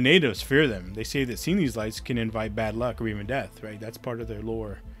 and the natives fear them. They say that seeing these lights can invite bad luck or even death, right? That's part of their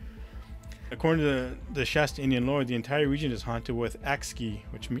lore. According to the Shasta Indian lore, the entire region is haunted with Akski,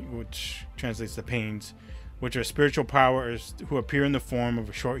 which translates to pains, which are spiritual powers who appear in the form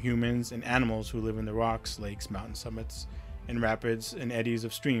of short humans and animals who live in the rocks, lakes, mountain summits, and rapids and eddies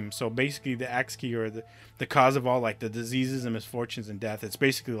of streams. So basically, the Akski are the cause of all like the diseases and misfortunes and death. It's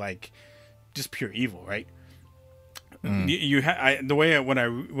basically like just pure evil, right? The way when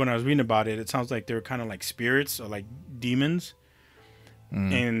I was reading about it, it sounds like they're kind of like spirits or like demons,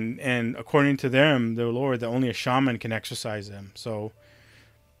 and according to them, their lore, that only a shaman can exorcise them. So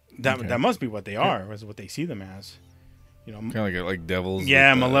that must be what they are, is what they see them as. Kind of like devils.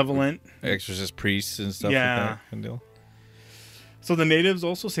 Yeah, malevolent. Exorcist priests and stuff Yeah. like that. Kind of deal. So the natives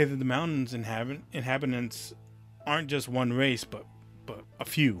also say that the mountains inhabitants aren't just one race, but a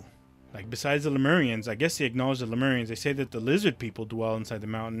few. Like besides the Lemurians, I guess they acknowledge the Lemurians. They say that the lizard people dwell inside the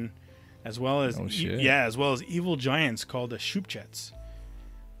mountain, as well as as well as evil giants called the Shupchets.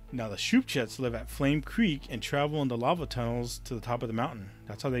 Now the Shupchets live at Flame Creek and travel in the lava tunnels to the top of the mountain.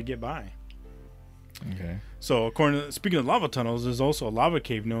 That's how they get by. Okay. So speaking of lava tunnels, there's also a lava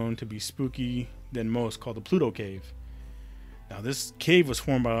cave known to be spooky than most, called the Pluto Cave. Now this cave was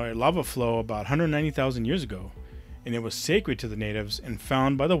formed by a lava flow about 190,000 years ago, and it was sacred to the natives and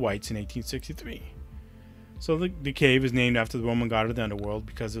found by the whites in 1863. So the cave is named after the Roman god of the underworld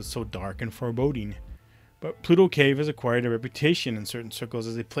because it's so dark and foreboding. But Pluto Cave has acquired a reputation in certain circles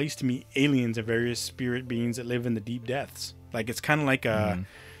as a place to meet aliens and various spirit beings that live in the deep depths. Like it's kind of like a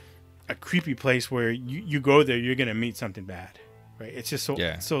creepy place where you go there, you're gonna meet something bad, right? It's just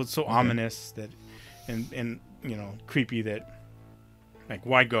so ominous that, and creepy that, like,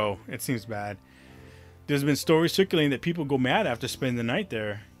 why go? It seems bad. There's been stories circulating that people go mad after spending the night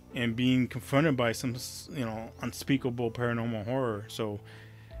there and being confronted by some, unspeakable paranormal horror. So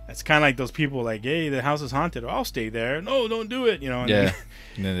it's kind of like those people like, hey, the house is haunted. I'll stay there. No, don't do it. And and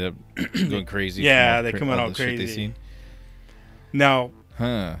they end up going crazy. They come out all crazy. Now,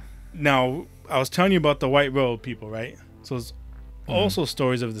 I was telling you about the White Robe people, right? So there's also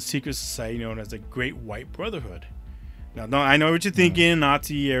stories of the secret society known as the Great White Brotherhood. Now, I know what you're thinking,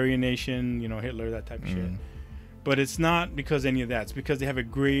 Nazi, Aryan Nation, Hitler, that type of shit. But it's not because any of that. It's because they have a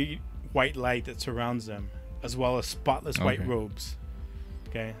great white light that surrounds them, as well as spotless white robes.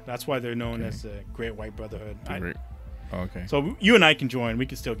 Okay? That's why they're known as the Great White Brotherhood. Okay. So you and I can join. We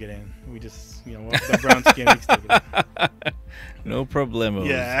can still get in. We just, the brown skin, we can still get in. No problemos.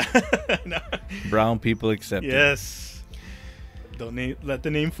 Yeah. No. Brown people accepted. Yes. Don't let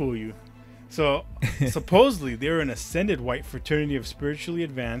the name fool you. So, supposedly, they were an ascended white fraternity of spiritually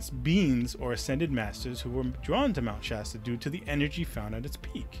advanced beings or ascended masters who were drawn to Mount Shasta due to the energy found at its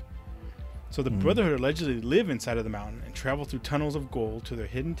peak. So the Brotherhood allegedly live inside of the mountain and travel through tunnels of gold to their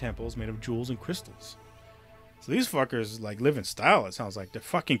hidden temples made of jewels and crystals. So these fuckers like live in style. It sounds like they're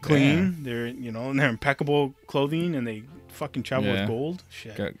fucking clean. Yeah. They're in their impeccable clothing and they fucking travel with gold.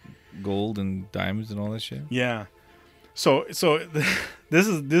 Shit. Got gold and diamonds and all that shit. Yeah. So this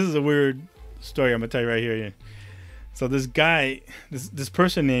is a weird story I'm gonna tell you right here. So this guy, this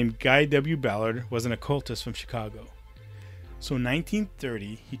person named Guy W. Ballard was an occultist from Chicago. So in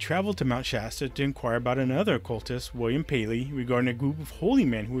 1930, he traveled to Mount Shasta to inquire about another occultist, William Paley, regarding a group of holy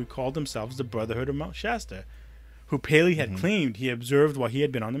men who had called themselves the Brotherhood of Mount Shasta, who Paley had claimed he observed while he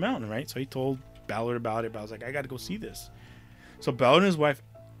had been on the mountain, right? So he told Ballard about it, but I was like, I got to go see this. So Ballard and his wife,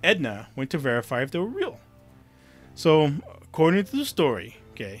 Edna, went to verify if they were real. So, according to the story,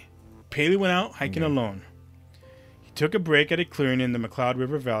 Paley went out hiking alone. He took a break at a clearing in the McCloud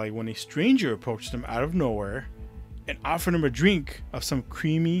River Valley when a stranger approached him out of nowhere and offered him a drink of some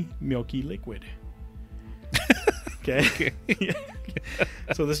creamy, milky liquid. Okay.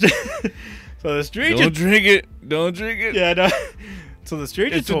 So the stranger. Don't drink it. Don't drink it. Yeah, no. So the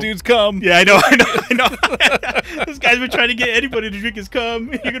stranger It's the told. dude's cum. Yeah, I know. This guy's been trying to get anybody to drink his cum.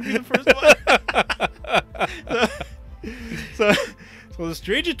 You're gonna be the first one. So the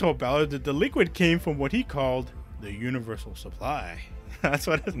stranger told Ballard that the liquid came from what he called the universal supply. That's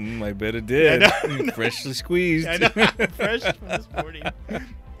what. I bet it did. I know. Freshly squeezed. I know. Fresh from this morning.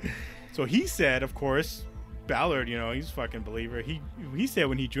 So he said, of course, Ballard, he's a fucking believer. He said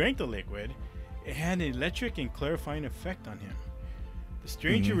when he drank the liquid, it had an electric and clarifying effect on him. The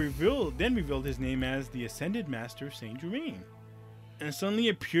stranger then revealed his name as the Ascended Master Saint Germain, and suddenly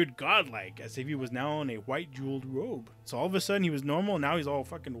appeared godlike, as if he was now in a white jeweled robe. So all of a sudden he was normal, and now he's all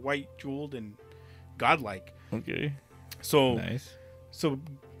fucking white jeweled and godlike. Okay. So Nice. So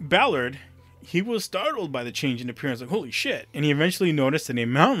Ballard, he was startled by the change in appearance, like holy shit, and he eventually noticed that a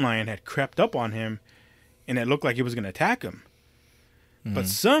mountain lion had crept up on him, and it looked like it was going to attack him. But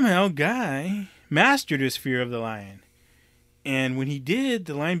somehow Guy mastered his fear of the lion. And when he did,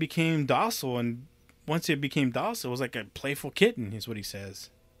 the lion became docile, and once it became docile, it was like a playful kitten, is what he says.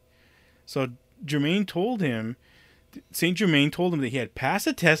 So Saint Germain told him that he had passed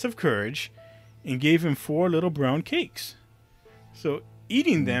a test of courage and gave him 4 little brown cakes. So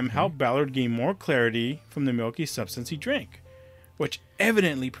eating them helped Ballard gain more clarity from the milky substance he drank, which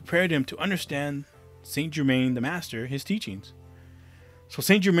evidently prepared him to understand Saint Germain, the master, his teachings. So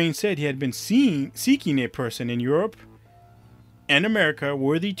Saint Germain said he had been seeking a person in Europe and America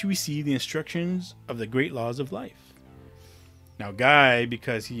worthy to receive the instructions of the great laws of life. Now Guy,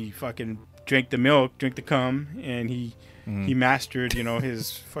 because he fucking drank the milk, drank the cum, and he mastered,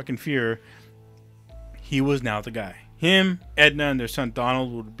 his fucking fear, he was now the guy. Him, Edna, and their son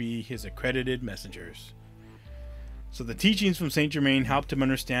Donald would be his accredited messengers. So the teachings from Saint Germain helped him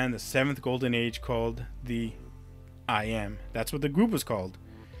understand the 7th golden age called the I Am. That's what the group was called.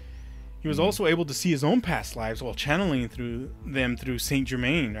 He was also able to see his own past lives while channeling through Saint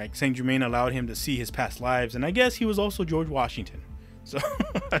Germain. Like Saint Germain allowed him to see his past lives, and I guess he was also George Washington. So,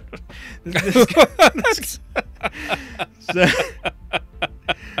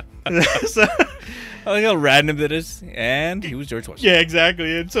 so I like how random that is. And he was George Washington. yeah,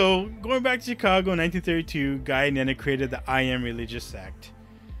 exactly. And so going back to Chicago in 1932, Guy and Nena created the I Am religious sect.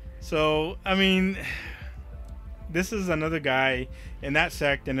 So I mean, this is another guy in that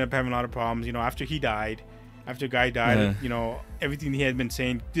sect ended up having a lot of problems. After Guy died, everything he had been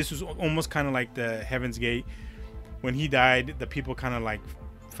saying, this was almost kind of like the Heaven's Gate. When he died, the people kind of like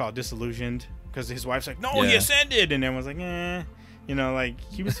felt disillusioned because his wife's like, no, he ascended, and everyone's like, like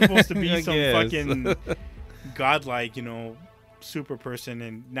he was supposed to be some fucking godlike, super person,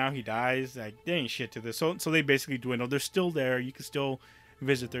 and now he dies. Like there ain't shit to this. So they basically dwindle. They're still there. You can still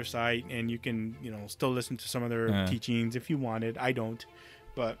visit their site, and you can still listen to some of their teachings if you wanted. I don't,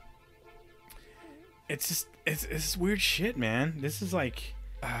 but it's just it's weird shit, man. This is like.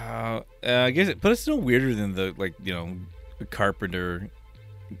 I guess, but it's no weirder than the the carpenter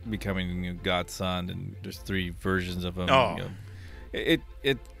becoming God's son, and there's 3 versions of him. Oh, it.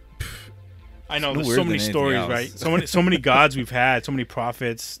 I know no there's weirder so many than stories, anything right? So many gods we've had, so many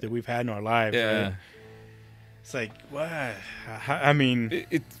prophets that we've had in our lives. Yeah, right? It's like what? I mean,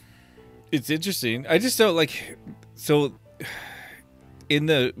 it's interesting. I just felt like so. In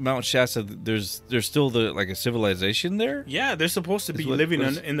the Mount Shasta, there's still a civilization there. yeah, they're supposed to be living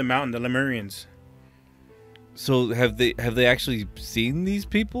in the mountain, the Lemurians. So have they actually seen these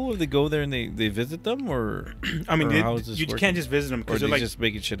people? Or they go there and they visit them, or I mean, or how is this you working? can't just visit them Or because are they're they like just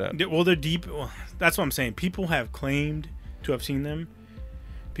making shit up? they're deep. Well, that's what I'm saying. People have claimed to have seen them.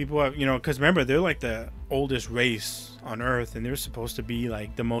 People have, because remember, they're like the oldest race on Earth, and they're supposed to be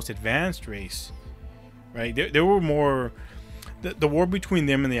like the most advanced race, right? There were more. The war between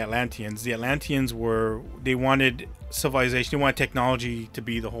them and the Atlanteans. The Atlanteans they wanted civilization. They wanted technology to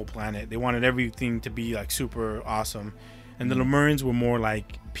be the whole planet. They wanted everything to be like super awesome, and the Lemurians were more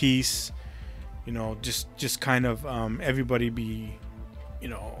like peace. You know, just kind of everybody be, you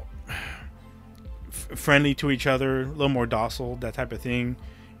know, friendly to each other, a little more docile, that type of thing,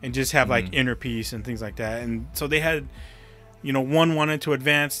 and just have like inner peace and things like that. And so they had, you know, one wanted to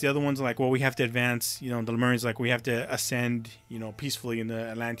advance, the other one's like, well, we have to advance. You know, the Lemurians like, we have to ascend, you know, peacefully, and the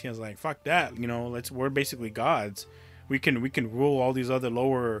Atlanteans like, fuck that. You know, we're basically gods. We can rule all these other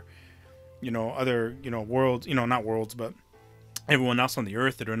lower, you know, worlds. You know, not worlds, but everyone else on the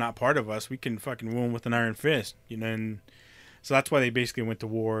Earth that are not part of us. We can fucking rule them with an iron fist. You know, and so that's why they basically went to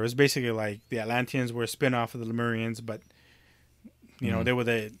war. It was basically like the Atlanteans were a spin-off of the Lemurians, but you know, they were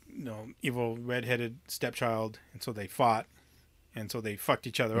the, you know, evil redheaded stepchild, and so they fought, and so they fucked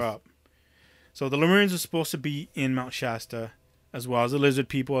each other up. So the Lemurians were supposed to be in Mount Shasta, as well as the lizard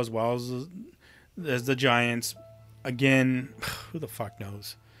people, as well as the giants. Again, who the fuck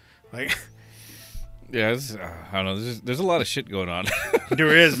knows? Like, Yeah, I don't know. There's a lot of shit going on.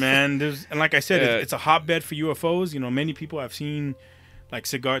 there is, man. And like I said, it's a hotbed for UFOs. You know, many people have seen like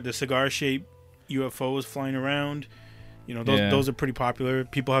the cigar-shaped UFOs flying around. You know, those are pretty popular.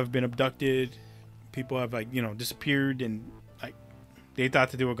 People have been abducted. People have, like, you know, disappeared, and like they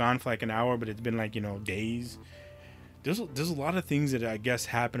thought that they were gone for like an hour, but it's been like, you know, days. There's a lot of things that I guess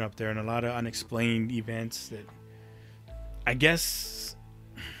happen up there, and a lot of unexplained events that I guess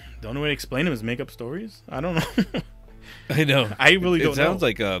the only way to explain them is make up stories. I don't know. I know. I really don't know.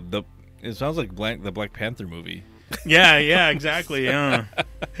 It sounds like the Black Panther movie. Yeah, exactly. Yeah.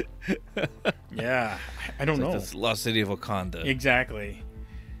 Yeah, I don't know. This Lost City of Wakanda. Exactly.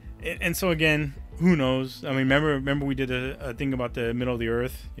 And so again, who knows? I mean, remember we did a thing about the middle of the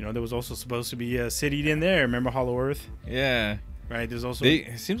Earth. You know, there was also supposed to be a city in there. Remember Hollow Earth? Yeah. Right. There's also.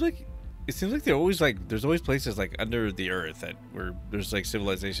 It seems like they're always like, there's always places like under the earth where there's like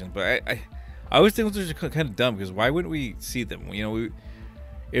civilization. But I always think those are kind of dumb, because why wouldn't we see them? You know,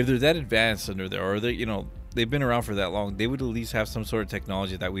 if they're that advanced under there, or they, you know, they've been around for that long, they would at least have some sort of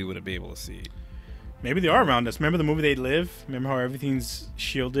technology that we wouldn't be able to see. Maybe they are around us. Remember the movie They Live? Remember how everything's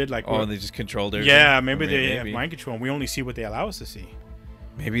shielded? Like, and they just controlled everything? Yeah, maybe they have mind control, and we only see what they allow us to see.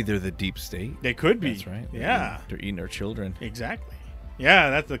 Maybe they're the deep state. They could be. That's right. Yeah. They're eating our children. Exactly.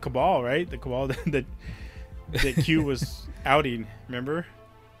 Yeah, that's the cabal, right? The cabal that Q was outing, remember?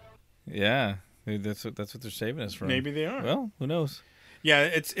 Yeah. That's what they're saving us from. Maybe they are. Well, who knows? Yeah,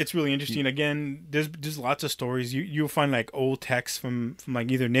 it's really interesting. Again, there's lots of stories. You'll find like old texts from like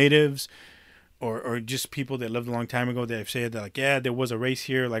either natives or just people that lived a long time ago that have said that, like, yeah, there was a race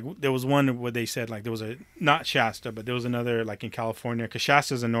here. Like, there was one where they said, like, there was not Shasta, but there was another, like, in California, because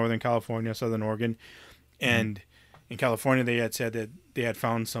Shasta's in Northern California, Southern Oregon, and in California they had said that they had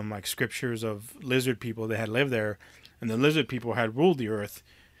found some, like, scriptures of lizard people that had lived there, and the lizard people had ruled the earth,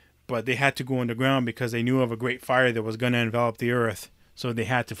 but they had to go underground because they knew of a great fire that was going to envelop the earth, so they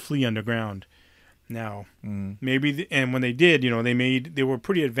had to flee underground. Now, maybe, and when they did, you know, they were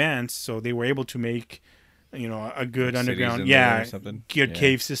pretty advanced, so they were able to make, you know, a good underground, good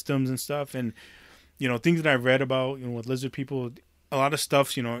cave systems and stuff. And, you know, things that I've read about, you know, with lizard people, a lot of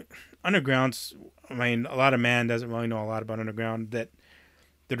stuff, you know, undergrounds, I mean, a lot of man doesn't really know a lot about underground that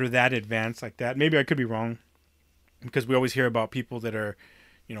are that advanced like that. Maybe I could be wrong, because we always hear about people that are,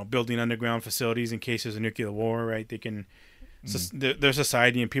 you know, building underground facilities in case there's a nuclear war, right? They can, their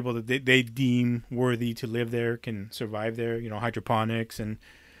society and people that they deem worthy to live there can survive there, you know, hydroponics and,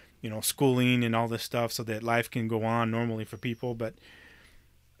 you know, schooling and all this stuff, so that life can go on normally for people. But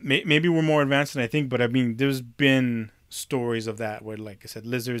maybe we're more advanced than I think. But I mean, there's been stories of that where, like I said,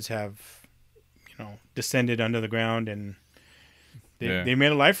 lizards have, you know, descended under the ground, and they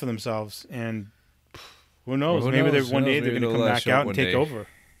made a life for themselves. And who knows? Well, maybe one day they're going to come back out and take over.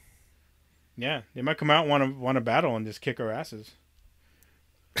 Yeah, they might come out and want to battle and just kick our asses.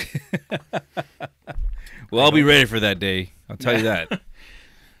 Well, I'll be ready for that day. I'll tell you that.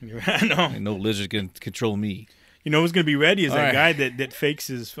 I know. No lizard can control me. You know who's going to be ready is that guy that fakes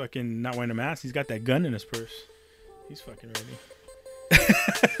his fucking not wearing a mask. He's got that gun in his purse. He's fucking ready.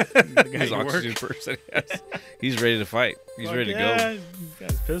 The guy his oxygen purse. He's ready to fight. He's ready to go. He's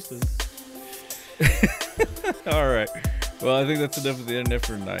got his pistols. All right. Well, I think that's enough of the internet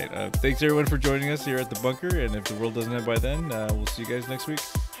for tonight. Thanks, everyone, for joining us here at The Bunker. And if the world doesn't end by then, we'll see you guys next week.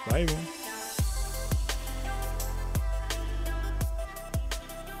 Bye, everyone.